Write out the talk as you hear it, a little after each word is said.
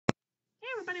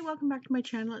everybody, welcome back to my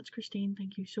channel. It's Christine.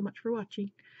 Thank you so much for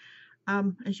watching.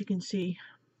 As you can see,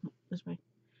 this way,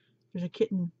 there's a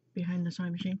kitten behind the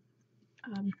sewing machine.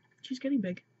 She's getting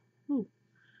big. Ooh,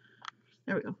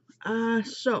 there we go.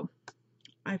 So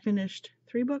I finished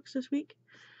 3 books this week.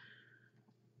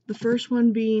 The first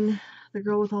one being The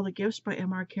Girl with All the Gifts by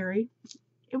M.R. Carey.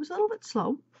 It was a little bit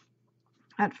slow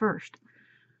at first.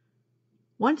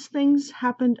 Once things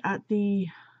happened at the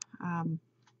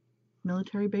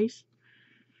military base,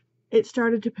 it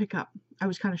started to pick up. I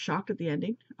was kind of shocked at the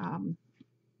ending.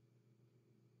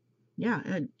 Yeah,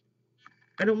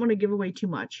 I don't want to give away too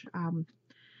much.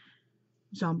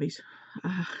 Zombies.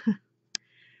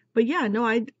 But yeah, no,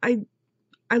 I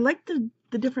like the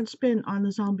different spin on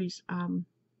the zombies. And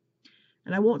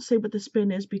I won't say what the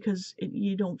spin is because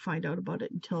you don't find out about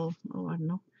it until, I don't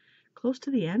know, close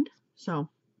to the end. So,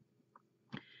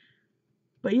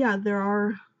 but yeah, there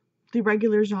are the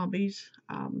regular zombies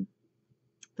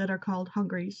that are called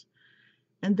hungries,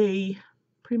 and they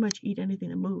pretty much eat anything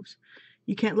that moves.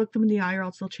 You can't look them in the eye or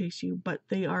else they'll chase you, but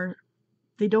they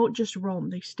don't just roam.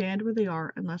 They stand where they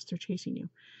are unless they're chasing you,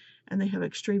 and they have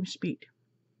extreme speed.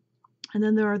 And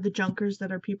then there are the junkers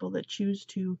that are people that choose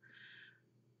to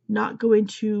not go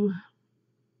into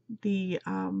the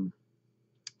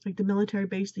like the military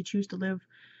base. They choose to live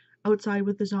outside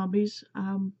with the zombies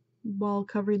while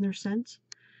covering their scents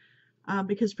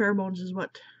because pheromones is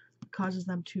what causes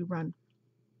them to run.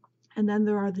 And then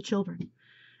there are the children,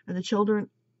 and the children,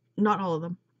 not all of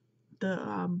them,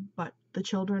 but the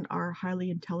children are highly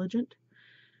intelligent,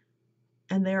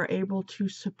 and they are able to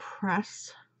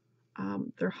suppress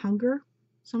their hunger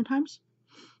sometimes.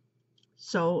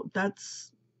 So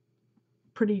that's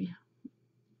pretty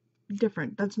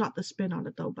different. That's not the spin on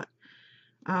it though, but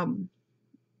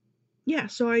yeah,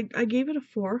 so I gave it a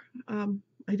 4. I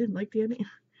didn't like the ending.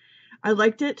 I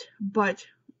liked it, but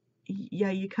yeah,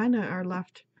 you kind of are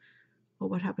left, well,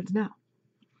 what happens now?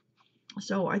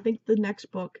 So I think the next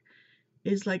book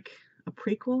is like a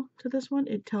prequel to this one.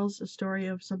 It tells a story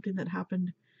of something that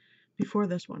happened before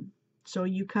this one. So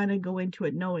you kind of go into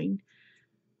it knowing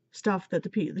stuff that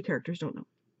the characters don't know.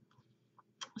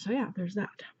 So yeah, there's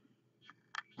that.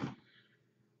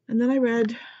 And then I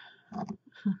read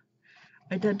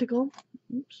Identical,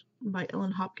 by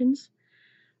Ellen Hopkins.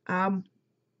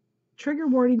 Trigger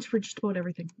warnings for just about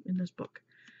everything in this book.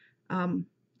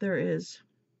 There is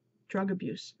drug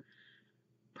abuse,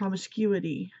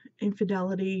 promiscuity,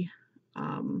 infidelity,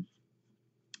 I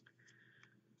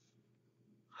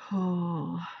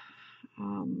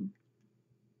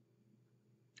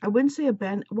wouldn't say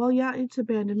well, yeah, it's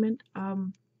abandonment.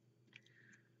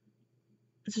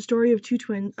 It's a story of two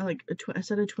twin, like a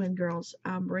set of twin girls,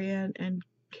 Rayanne and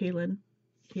Kaylin.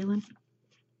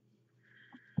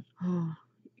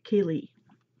 Kaylee.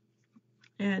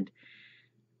 And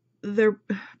their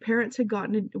parents had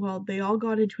they all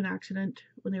got into an accident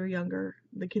when they were younger.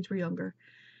 The kids were younger.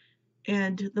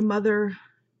 And the mother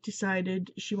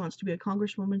decided she wants to be a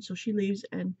congresswoman, so she leaves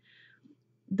and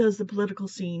does the political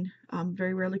scene.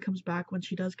 Very rarely comes back. When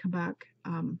she does come back,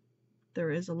 there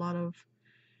is a lot of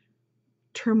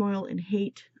turmoil and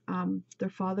hate. Their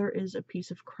father is a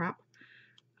piece of crap.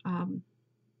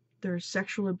 There's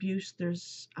sexual abuse,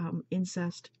 there's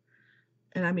incest,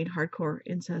 and I mean hardcore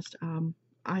incest.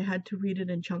 I had to read it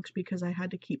in chunks because I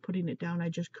had to keep putting it down. I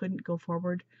just couldn't go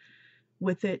forward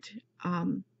with it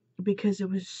because it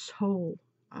was so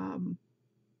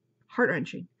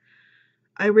heart-wrenching.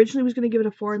 I originally was going to give it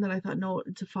a 4, and then I thought, no,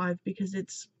 it's a 5 because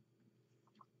it's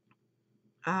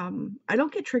I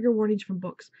don't get trigger warnings from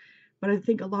books, but I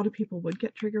think a lot of people would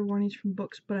get trigger warnings from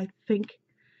books, but I think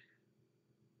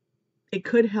it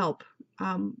could help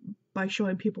by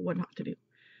showing people what not to do.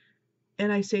 And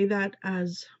I say that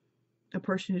as a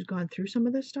person who's gone through some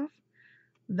of this stuff,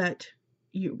 that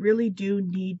you really do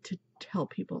need to tell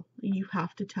people. You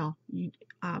have to tell.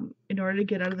 In order to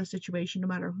get out of the situation, no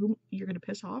matter who you're going to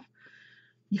piss off,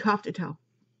 you have to tell.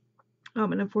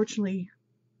 And unfortunately,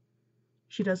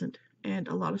 she doesn't. And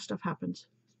a lot of stuff happens.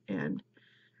 And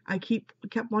I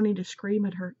kept wanting to scream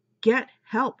at her, get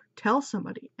help, tell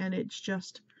somebody. And it's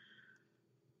just,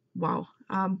 wow.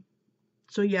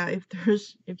 So yeah, if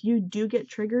you do get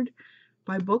triggered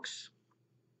by books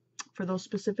for those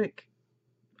specific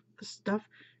stuff,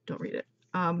 don't read it.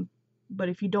 But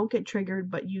if you don't get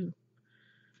triggered, but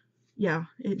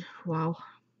wow.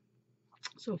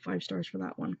 So 5 stars for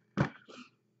that one.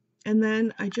 And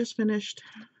then I just finished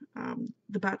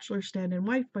The Bachelor Stand-In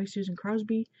Wife by Susan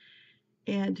Crosby,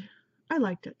 and I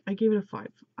liked it. I gave it a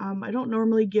 5. I don't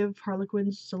normally give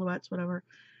Harlequins, silhouettes, whatever,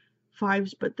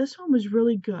 5s, but this one was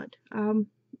really good.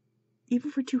 Even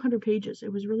for 200 pages,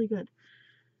 it was really good.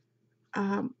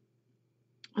 Um,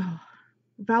 oh,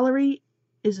 Valerie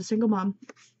is a single mom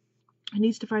and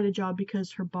needs to find a job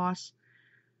because her boss,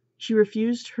 she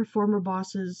refused her former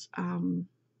boss's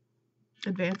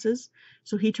advances,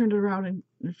 so he turned it around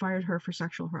and fired her for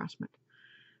sexual harassment.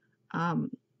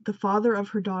 Um, the father of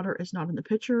her daughter is not in the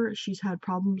picture. She's had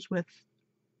problems with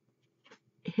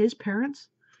his parents,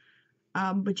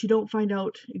 but you don't find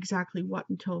out exactly what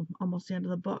until almost the end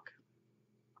of the book.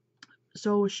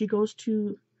 So she goes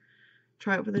to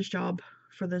try out for this job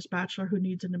for this bachelor who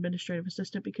needs an administrative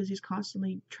assistant because he's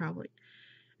constantly traveling.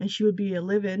 And she would be a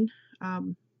live-in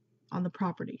on the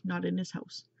property, not in his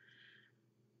house.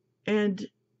 And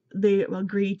they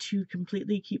agree to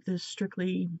completely keep this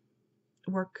strictly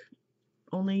work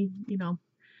only,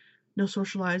 no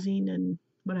socializing and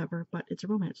whatever, but it's a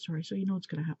romance story, so you know what's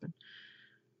going to happen.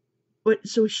 But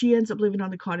so she ends up living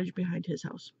on the cottage behind his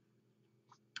house.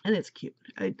 And it's cute.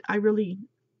 I really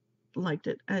liked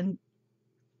it. And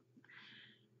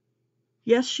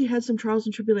yes, she had some trials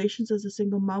and tribulations as a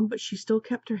single mom, but she still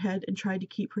kept her head and tried to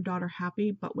keep her daughter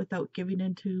happy, but without giving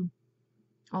in to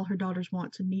all her daughter's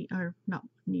wants and not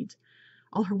needs,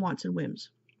 all her wants and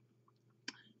whims.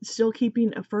 Still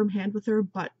keeping a firm hand with her,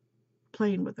 but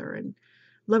playing with her and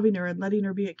loving her and letting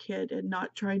her be a kid and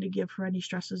not trying to give her any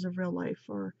stresses of real life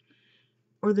or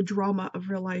the drama of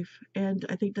real life. And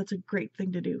I think that's a great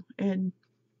thing to do. And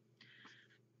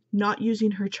not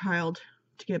using her child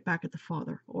to get back at the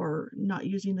father or not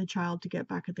using the child to get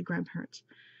back at the grandparents.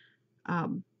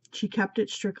 She kept it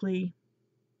strictly,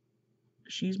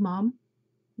 she's mom,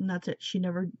 and that's it. She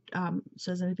never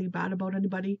says anything bad about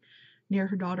anybody near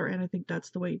her daughter, and I think that's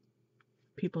the way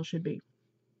people should be.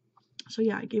 So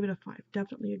yeah, I gave it a 5.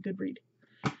 Definitely a good read.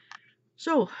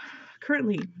 So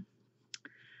currently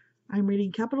I'm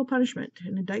reading Capital Punishment,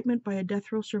 an indictment by a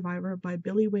death row survivor by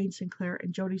Billy Wayne Sinclair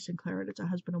and Jody Sinclair. It's a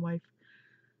husband and wife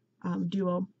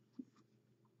duo.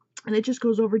 And it just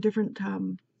goes over different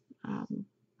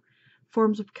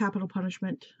forms of capital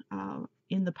punishment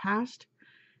in the past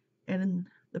and in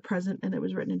the present, and it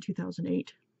was written in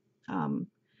 2008.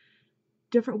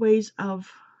 Different ways of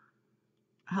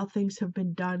how things have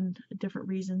been done, different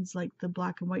reasons, like the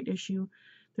black and white issue.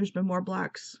 There's been more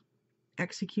blacks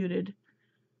executed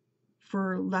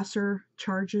for lesser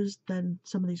charges than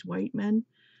some of these white men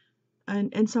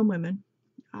and some women.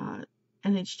 And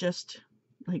it's just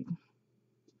like,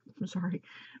 I'm sorry,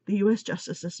 the U.S.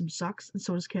 justice system sucks, and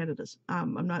so does Canada's.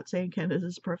 I'm not saying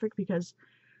Canada's is perfect because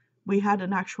we had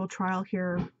an actual trial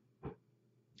here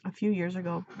a few years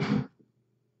ago.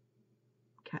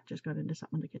 Cat just got into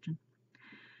something in the kitchen.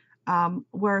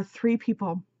 Where 3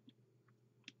 people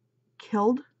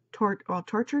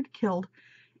tortured, killed,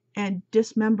 and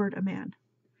dismembered a man.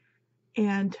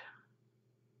 And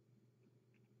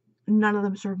none of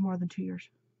them served more than 2 years.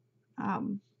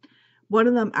 One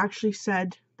of them actually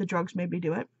said the drugs made me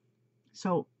do it.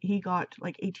 So he got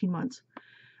like 18 months.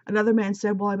 Another man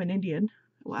said, well, I'm an Indian,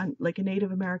 like a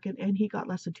Native American, and he got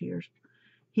less than 2 years.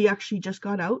 He actually just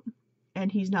got out,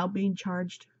 and he's now being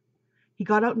charged. He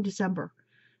got out in December,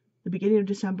 the beginning of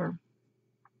December.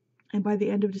 And by the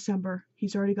end of December,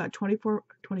 he's already got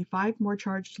 25 more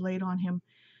charges laid on him.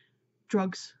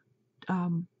 Drugs,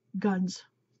 guns,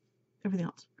 everything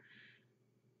else.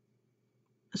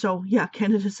 So yeah,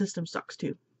 Canada's system sucks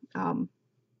too.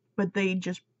 But they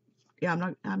just, yeah,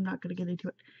 I'm not gonna get into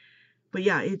it. But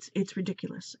yeah, it's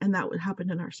ridiculous, and that would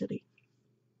happen in our city.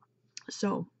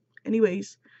 So,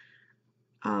 anyways,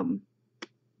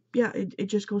 yeah, it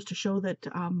just goes to show that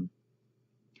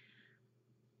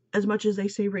as much as they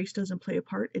say race doesn't play a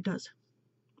part, it does.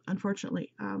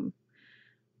 Unfortunately,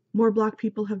 more black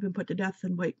people have been put to death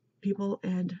than white people,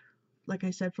 and like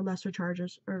I said, for lesser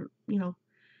charges, or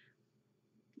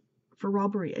for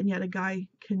robbery, and yet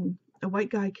a white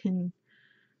guy can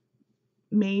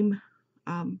maim,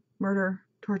 murder,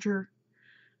 torture,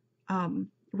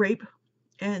 rape,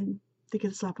 and they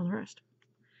get a slap on the wrist.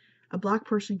 A black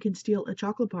person can steal a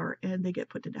chocolate bar and they get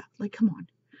put to death. Like, come on.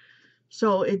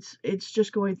 So it's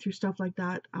just going through stuff like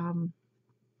that.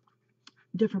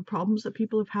 Different problems that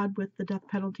people have had with the death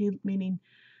penalty, meaning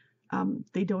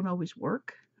they don't always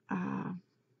work.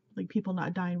 Like people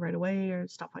not dying right away or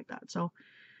stuff like that. So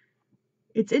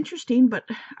it's interesting, but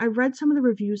I read some of the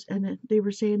reviews and they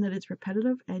were saying that it's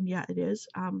repetitive, and yeah, it is.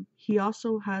 He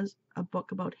also has a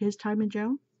book about his time in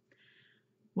jail,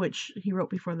 which he wrote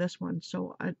before this one,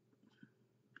 so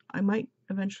I might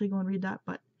eventually go and read that,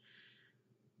 but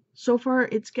so far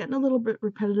it's getting a little bit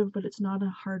repetitive, but it's not a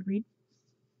hard read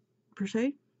per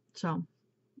se, so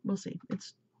we'll see.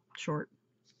 It's short.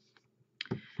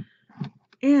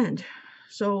 And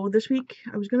so this week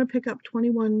I was going to pick up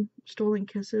 21 Stolen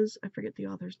Kisses. I forget the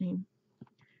author's name.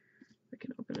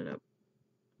 can open it up.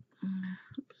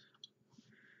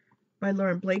 By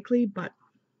Lauren Blakely, but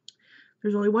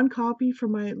there's only one copy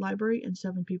from my library and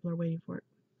 7 people are waiting for it.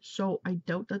 So I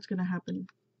doubt that's going to happen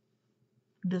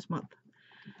this month.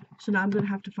 So now I'm going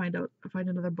to have to find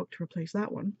another book to replace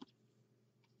that one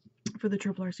for the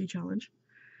Triple RC Challenge.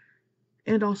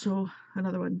 And also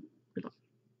another one below.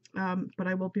 But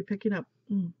I will be picking up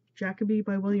Jacoby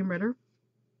by William Ritter.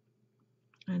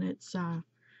 And it's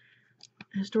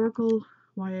historical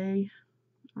YA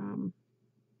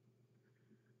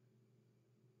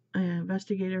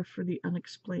investigator for the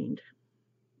unexplained.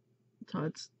 So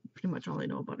it's pretty much all I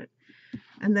know about it.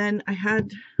 And then I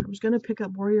was going to pick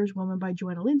up Warrior's Woman by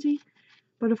Joanna Lindsay,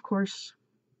 but of course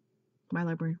my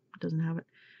library doesn't have it.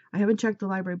 I haven't checked the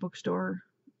library bookstore,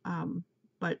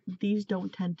 but these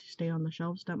don't tend to stay on the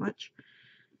shelves that much.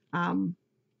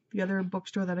 The other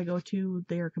bookstore that I go to,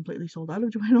 they are completely sold out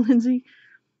of Joanna Lindsay,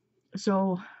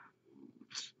 so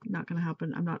not going to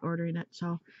happen. I'm not ordering it.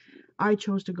 So I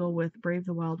chose to go with Brave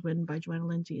the Wild Wind by Joanna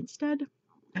Lindsay instead,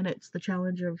 and it's the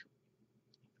challenge of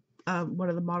one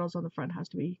of the models on the front has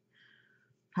to be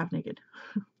half naked.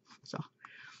 So,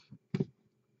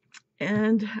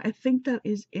 and I think that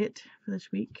is it for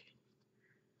this week.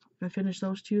 If I finish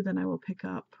those 2, then I will pick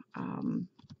up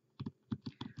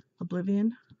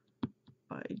Oblivion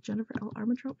by Jennifer L.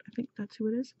 Armentrout. I think that's who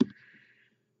it is.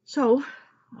 So,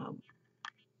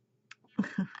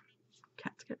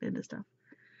 cats getting into stuff.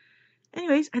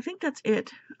 Anyways, I think that's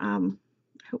it. I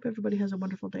hope everybody has a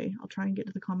wonderful day. I'll try and get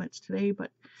to the comments today,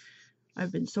 but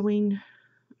I've been sewing,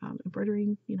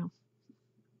 embroidering,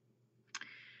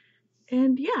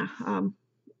 And yeah,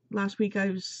 last week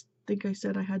I think I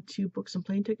said I had to book some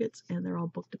plane tickets, and they're all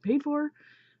booked and paid for.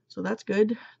 So that's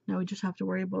good. Now we just have to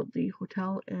worry about the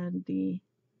hotel and the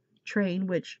train,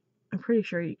 which I'm pretty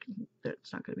sure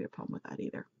that's not going to be a problem with that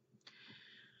either.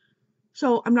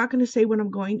 So I'm not going to say when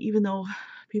I'm going, even though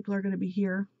people are going to be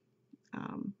here.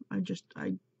 I'm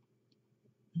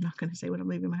not going to say when I'm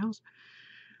leaving my house.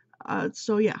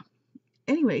 So yeah.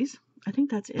 Anyways, I think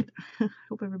that's it.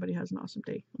 Hope everybody has an awesome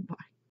day. Bye.